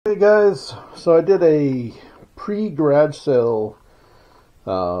Hey guys, so I did a pre-garage sale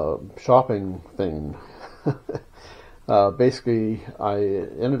shopping thing. Basically, I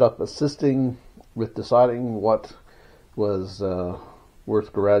ended up assisting with deciding what was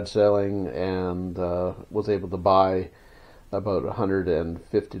worth garage selling, and was able to buy about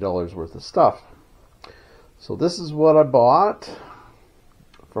 $150 worth of stuff. So this is what I bought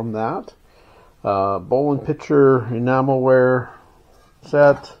from that. Bowl and pitcher enamelware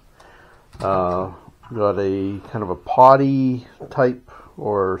set. Got a kind of a potty type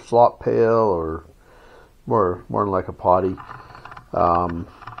or slop pail, or more like a potty.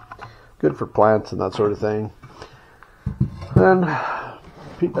 Good for plants and that sort of thing. Then a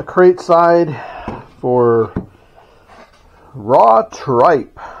crate side for raw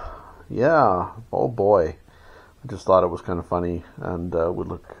tripe. Yeah, oh boy. I just thought it was kind of funny and would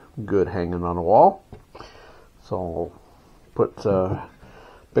look good hanging on a wall. So I'll put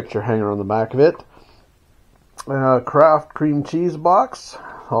picture hanger on the back of it. Kraft cream cheese box,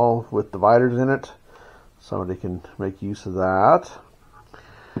 all with dividers in it. Somebody can make use of that.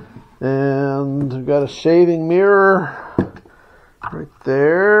 And we've got a shaving mirror right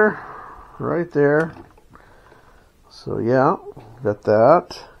there, right there. So yeah, got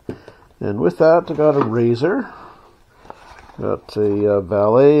that. And with that, I got a razor. Got a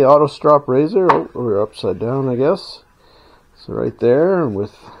Valet auto strop razor. Oh, we're upside down, I guess. So right there, and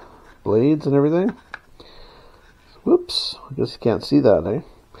with blades and everything. Whoops, I guess you can't see that, eh?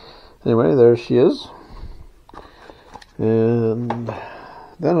 Anyway, there she is. And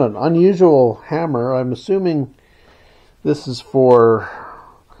then an unusual hammer. I'm assuming this is for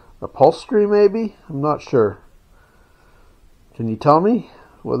upholstery, maybe? I'm not sure. Can you tell me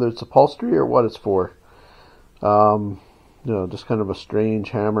whether it's upholstery or what it's for? Just kind of a strange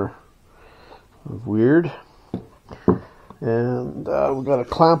hammer. Weird. And we've got a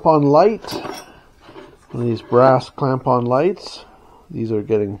clamp-on light. One of these brass clamp-on lights. These are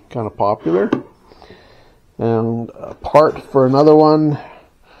getting kind of popular. And a part for another one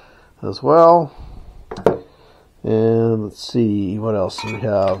as well. And let's see, what else do we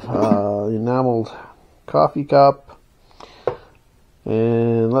have? Enameled coffee cup.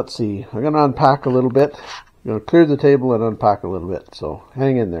 And let's see, I'm going to unpack a little bit. I'm going to clear the table and unpack a little bit, so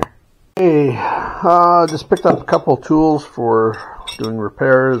hang in there. Hey, just picked up a couple tools for doing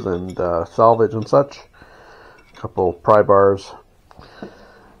repairs and salvage and such. A couple pry bars.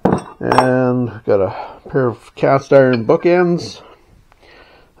 And got a pair of cast iron bookends.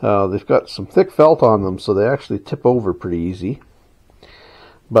 They've got some thick felt on them, so they actually tip over pretty easy.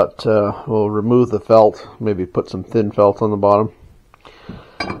 But we'll remove the felt, maybe put some thin felt on the bottom.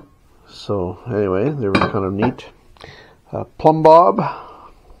 So anyway, they were kind of neat. Plumb bob,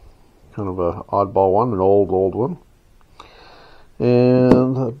 kind of a oddball one, an old one.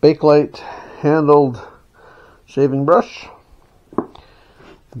 And a Bakelite handled shaving brush.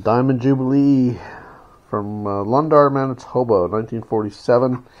 Diamond Jubilee from Lundar, Manitoba,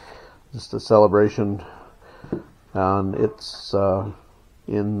 1947. Just a celebration, and it's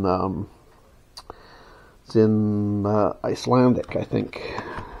in Icelandic, I think.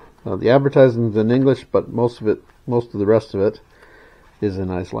 The advertising is in English, but most of the rest of it is in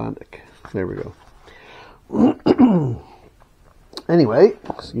Icelandic. There we go. Anyway,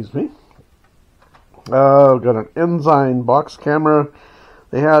 excuse me. Got an Ensign box camera.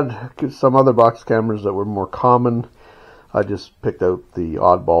 They had some other box cameras that were more common. I just picked out the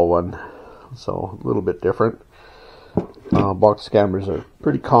oddball one, so a little bit different. Box cameras are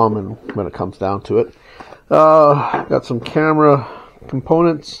pretty common when it comes down to it. Got some camera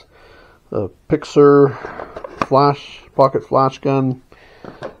components. A Pixar pocket flash gun.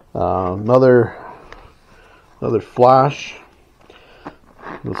 Another flash.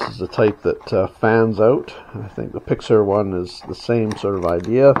 This is the type that fans out. I think the Pixar one is the same sort of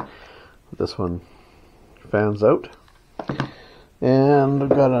idea. This one fans out. And I've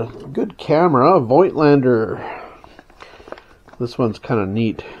got a good camera, a Voigtlander. This one's kind of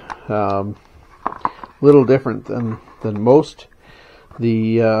neat. Little different than most.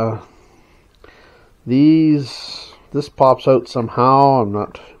 This pops out somehow.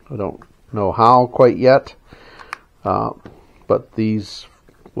 I don't know how quite yet. But these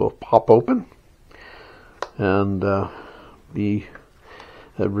will pop open and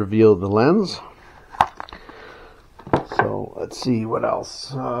reveal the lens. So let's see what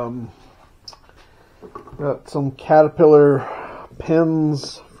else. Got some Caterpillar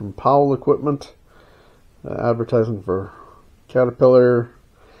pins from Powell Equipment, advertising for Caterpillar.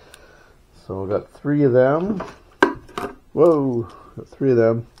 So I got 3 of them. Whoa, got 3 of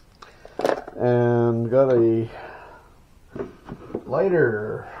them. And got a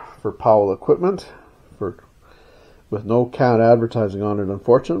Lighter for Powell Equipment, with no CAD advertising on it,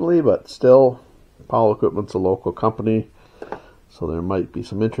 unfortunately, but still, Powell Equipment's a local company, so there might be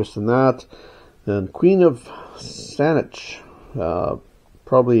some interest in that. And Queen of Saanich,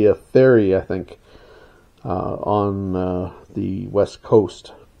 probably a ferry, I think, on the west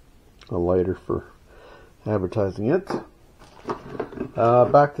coast. A lighter for advertising it.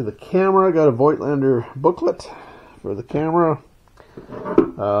 Back to the camera, got a Voigtlander booklet for the camera.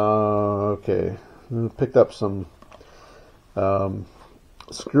 Okay, picked up some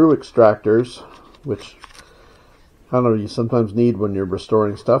screw extractors, which I don't know, you sometimes need when you're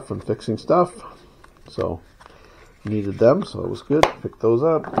restoring stuff and fixing stuff. So needed them, so it was good. Picked those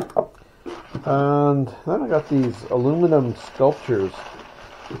up. And then I got these aluminum sculptures.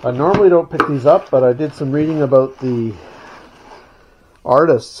 I normally don't pick these up, but I did some reading about the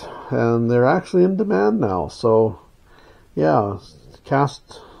artists, and they're actually in demand now. So yeah,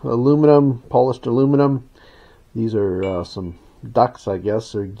 cast aluminum, polished aluminum. These are some ducks, I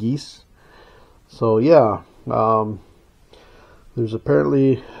guess, or geese. So yeah, there's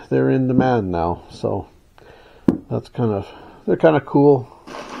apparently they're in demand now. So that's they're kind of cool.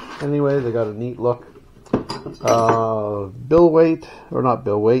 Anyway, they got a neat look. Bill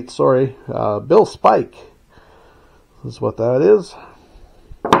Spike is what that is.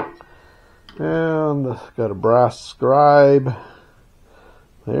 And got a brass scribe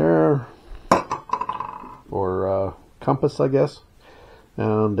there, or compass, I guess,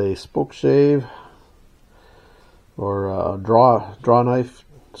 and a spoke shave, or draw knife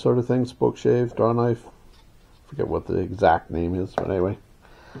sort of thing, spoke shave, draw knife. Forget what the exact name is, but anyway.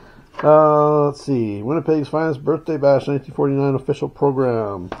 Let's see, Winnipeg's Finest Birthday Bash 1949 official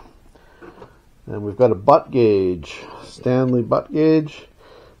program. And we've got a butt gauge, Stanley butt gauge.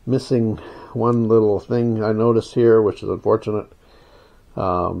 Missing one little thing I noticed here, which is unfortunate.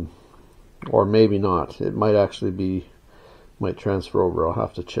 Or maybe not. It might actually might transfer over. I'll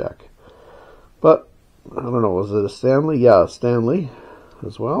have to check. But, I don't know, was it a Stanley? Yeah, a Stanley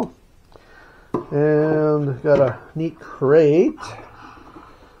as well. And got a neat crate.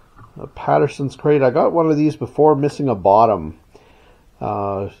 A Patterson's crate. I got one of these before, missing a bottom.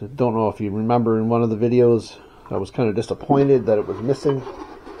 Don't know if you remember in one of the videos, I was kind of disappointed that it was missing.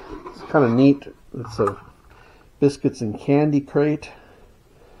 It's kind of neat. It's a biscuits and candy crate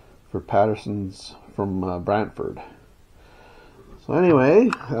for Patterson's from Brantford. So anyway,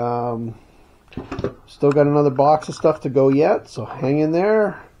 still got another box of stuff to go yet, so hang in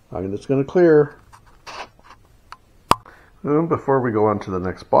there. I'm just going to clear. And before we go on to the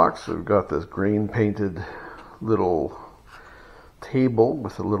next box, we've got this green painted little table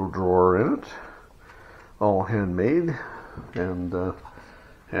with a little drawer in it, all handmade and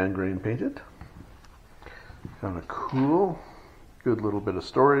hand grain painted. Kind of cool. Good little bit of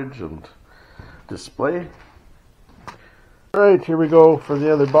storage and display. Alright, here we go for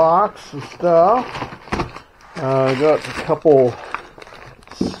the other box of stuff. I got a couple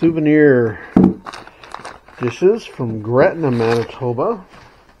souvenir dishes from Gretna, Manitoba,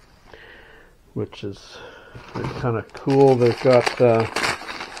 which is kind of cool. They've got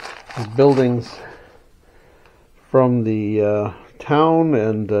buildings from the town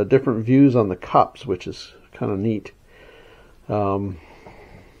and different views on the cups, which is kind of neat.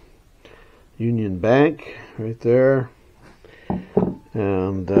 Union Bank right there,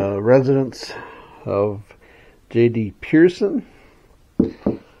 and residence of J.D. Pearson.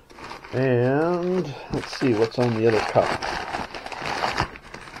 And let's see what's on the other cup.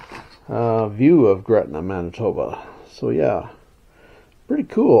 View of Gretna, Manitoba. So yeah, pretty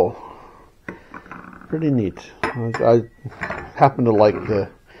cool. Pretty neat. I happen to like the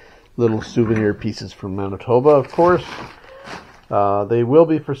little souvenir pieces from Manitoba, of course. They will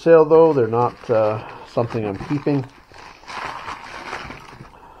be for sale though. They're not something I'm keeping.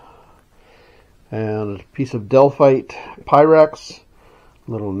 And a piece of Delphite Pyrex.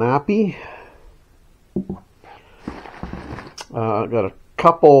 Little nappy. Got a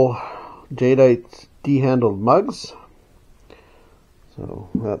couple jadeite D-handled mugs. So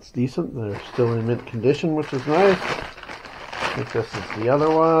that's decent. They're still in mint condition, which is nice. I think this is the other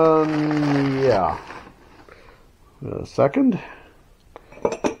one. Yeah. A second.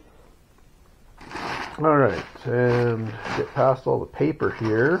 Alright, and get past all the paper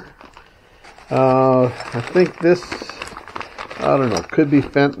here. I think this, I don't know, could be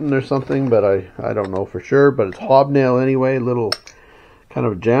Fenton or something, but I don't know for sure, but it's hobnail anyway, little kind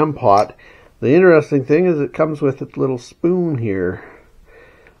of jam pot. The interesting thing is it comes with its little spoon here.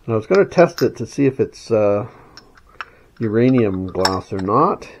 And I was going to test it to see if it's uranium glass or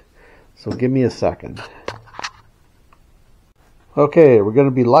not, so give me a second. Okay, we're going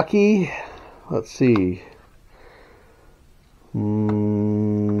to be lucky. Let's see.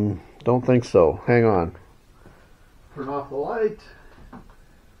 Don't think so. Hang on. Turn off the light.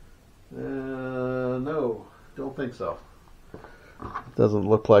 No, don't think so. Doesn't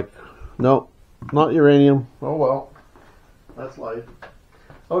look like. No, not uranium. Oh well, that's life.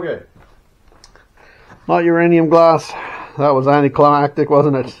 Okay, not uranium glass. That was anticlimactic,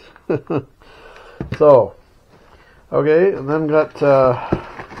 wasn't it? So, okay, and then got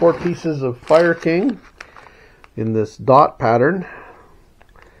 4 pieces of Fire King in this dot pattern.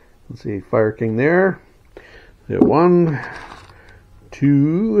 Let's see, Fire King there. We got 1,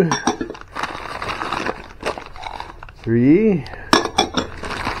 2, 3,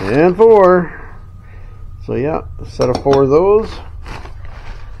 and 4. So yeah, a set of 4 of those,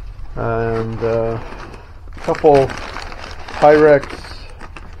 and a couple Pyrex.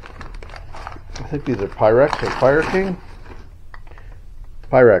 I think these are Pyrex or Fire King.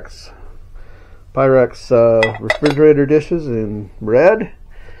 Pyrex refrigerator dishes in red.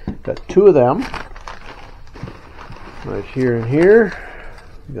 Got 2 of them right here and here.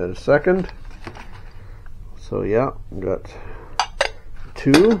 Got a second. So yeah, got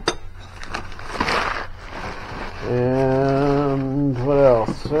 2. And what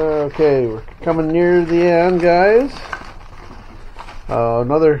else? Okay, we're coming near the end, guys.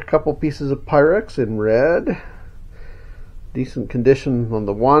 Another couple pieces of Pyrex in red. Decent condition on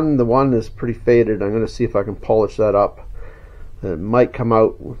the one. The one is pretty faded. I'm going to see if I can polish that up. It might come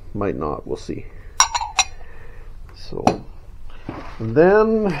out, might not. We'll see. So, and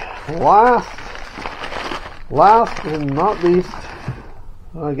then last and not least,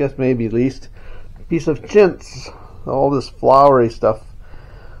 I guess maybe least, piece of chintz. All this flowery stuff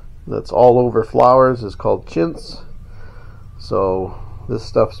that's all over flowers is called chintz. So this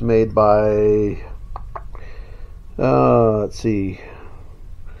stuff's made by let's see,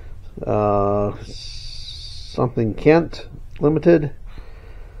 something Kent Limited,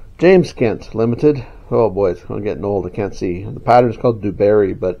 James Kent Limited. Oh boy, I'm getting old, I can't see. The pattern is called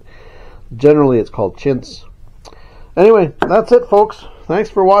Dewberry, but generally it's called chintz. Anyway, that's it, folks. Thanks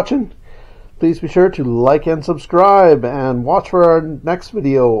for watching. Please be sure to like and subscribe, and watch for our next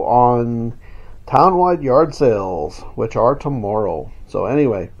video on townwide yard sales, which are tomorrow. So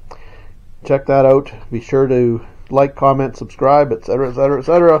anyway, check that out. Be sure to like, comment, subscribe, etc., etc.,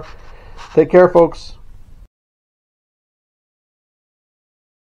 etc. Take care, folks.